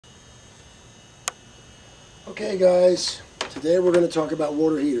Okay guys, today we're going to talk about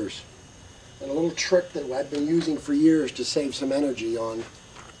water heaters and a little trick that I've been using for years to save some energy on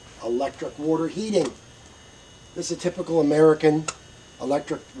electric water heating. This is a typical American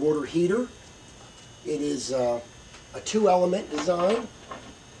electric water heater. It is a two-element design.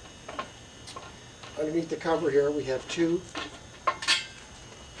 Underneath the cover here we have two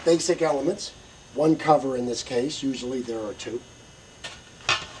basic elements. One cover in this case, usually there are two.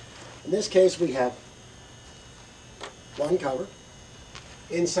 In this case we have one cover.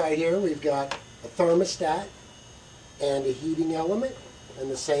 Inside here we've got a thermostat and a heating element, and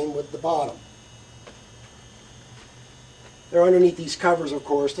the same with the bottom. They're underneath these covers, of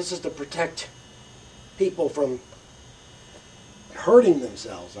course. This is to protect people from hurting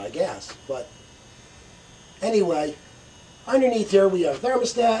themselves, I guess. But anyway, underneath here we have a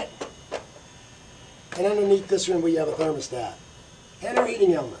thermostat, and underneath this one we have a thermostat and our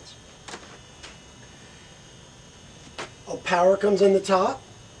heating elements. Power comes in the top,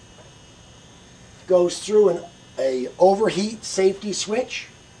 goes through an overheat safety switch,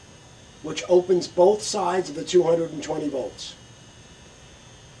 which opens both sides of the 220 volts.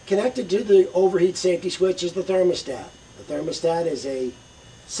 Connected to the overheat safety switch is the thermostat. The thermostat is a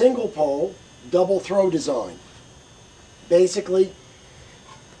single pole, double throw design. Basically,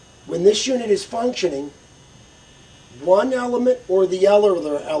 when this unit is functioning, one element or the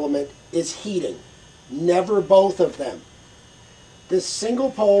other element is heating, never both of them. This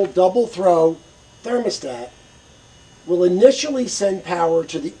single pole double throw thermostat will initially send power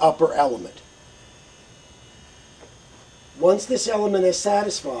to the upper element. Once this element is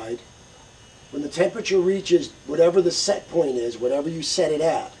satisfied, when the temperature reaches whatever the set point is, whatever you set it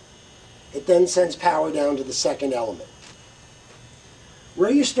at, it then sends power down to the second element.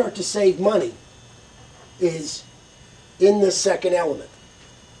 Where you start to save money is in this second element.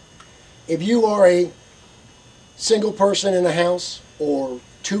 If you are a single person in a house or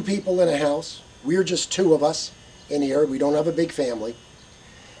two people in a house, we're just two of us in here, we don't have a big family,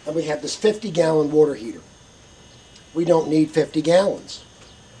 and we have this 50-gallon water heater. We don't need 50 gallons.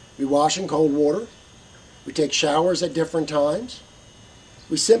 We wash in cold water, we take showers at different times.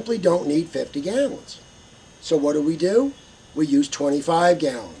 We simply don't need 50 gallons. So what do? We use 25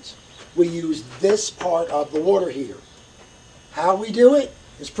 gallons. We use this part of the water heater. How we do it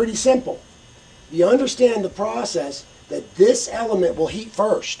is pretty simple. You understand the process that this element will heat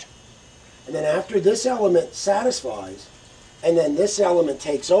first, and then after this element satisfies, and then this element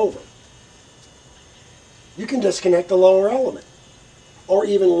takes over, you can disconnect the lower element, or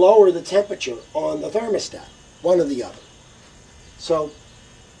even lower the temperature on the thermostat, one or the other. So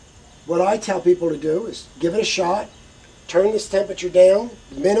what I tell people to do is give it a shot, turn this temperature down,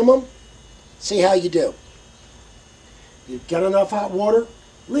 minimum, see how you do. If you get enough hot water,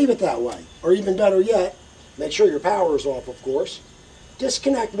 leave it that way. Or even better yet, make sure your power is off, of course.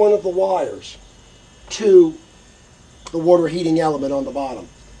 Disconnect one of the wires to the water heating element on the bottom.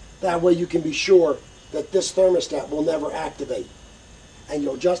 That way you can be sure that this thermostat will never activate, and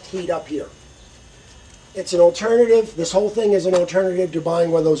you'll just heat up here. It's an alternative. This whole thing is an alternative to buying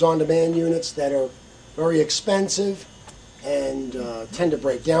one of those on-demand units that are very expensive and tend to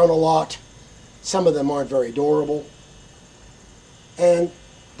break down a lot. Some of them aren't very durable. And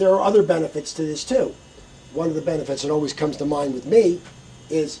there are other benefits to this too. One of the benefits that always comes to mind with me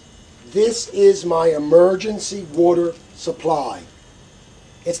is this is my emergency water supply.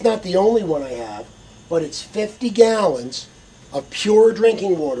 It's not the only one I have, but it's 50 gallons of pure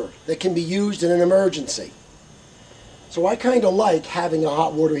drinking water that can be used in an emergency. So I kind of like having a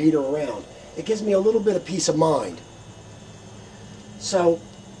hot water heater around. It gives me a little bit of peace of mind. So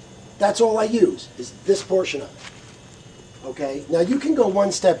that's all I use, is this portion of it. Okay, now you can go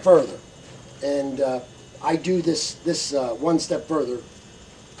one step further, and I do this one step further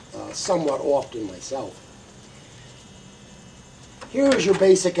somewhat often myself. Here is your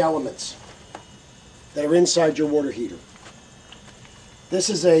basic elements that are inside your water heater.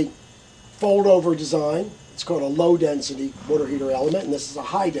 This is a fold-over design. It's called a low-density water heater element, and this is a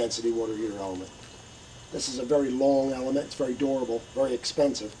high-density water heater element. This is a very long element. It's very durable, very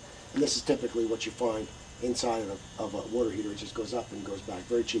expensive, and this is typically what you find inside of a water heater. It just goes up and goes back,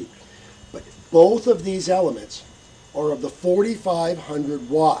 very cheap. But both of these elements are of the 4,500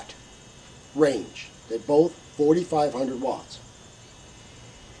 watt range. They're both 4,500 watts.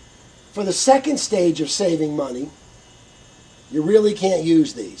 For the second stage of saving money, you really can't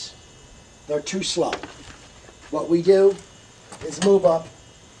use these. They're too slow. What we do is move up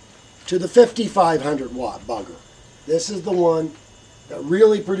to the 5,500 watt bugger. This is the one that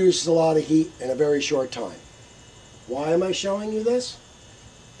really produces a lot of heat in a very short time. Why am I showing you this?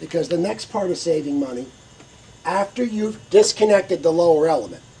 Because the next part of saving money after you've disconnected the lower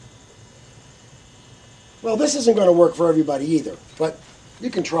element. Well, this isn't going to work for everybody either, but you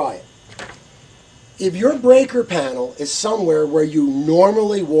can try it. If your breaker panel is somewhere where you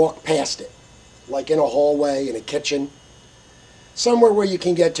normally walk past it, like in a hallway, in a kitchen, somewhere where you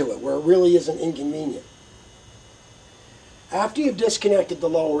can get to it, where it really isn't inconvenient. After you've disconnected the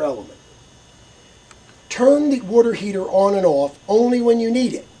lower element, turn the water heater on and off only when you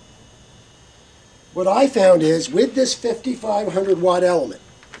need it. What I found is, with this 5500 watt element,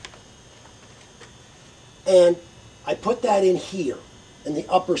 and I put that in here, in the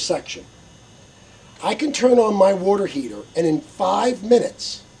upper section, I can turn on my water heater, and in 5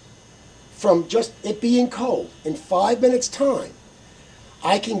 minutes, from just it being cold, in 5 minutes time,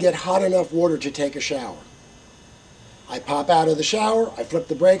 I can get hot enough water to take a shower. I pop out of the shower, I flip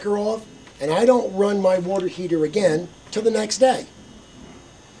the breaker off, and I don't run my water heater again till the next day.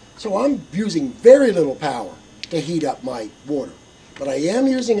 So I'm using very little power to heat up my water. But I am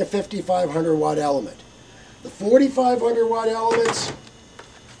using a 5500 watt element. The 4500 watt elements,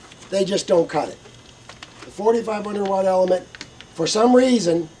 they just don't cut it. The 4500 watt element, for some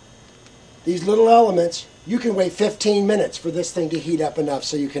reason, these little elements, you can wait 15 minutes for this thing to heat up enough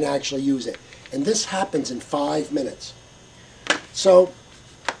so you can actually use it. And this happens in 5 minutes. So,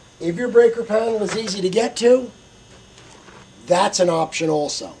 if your breaker panel is easy to get to, that's an option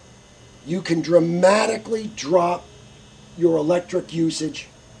also. You can dramatically drop your electric usage,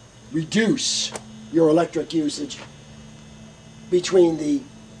 reduce your electric usage between the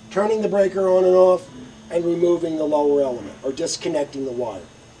turning the breaker on and off and removing the lower element or disconnecting the wire.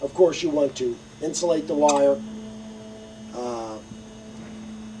 Of course, you want to insulate the wire.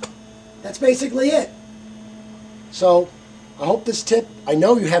 That's basically it. So, I hope this tip, I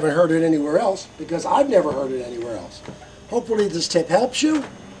know you haven't heard it anywhere else because I've never heard it anywhere else. Hopefully this tip helps you.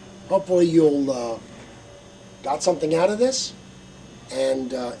 Hopefully you'll got something out of this.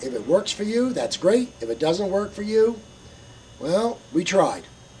 And if it works for you, that's great. If it doesn't work for you, well, we tried.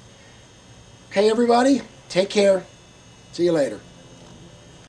 Okay, everybody, take care. See you later.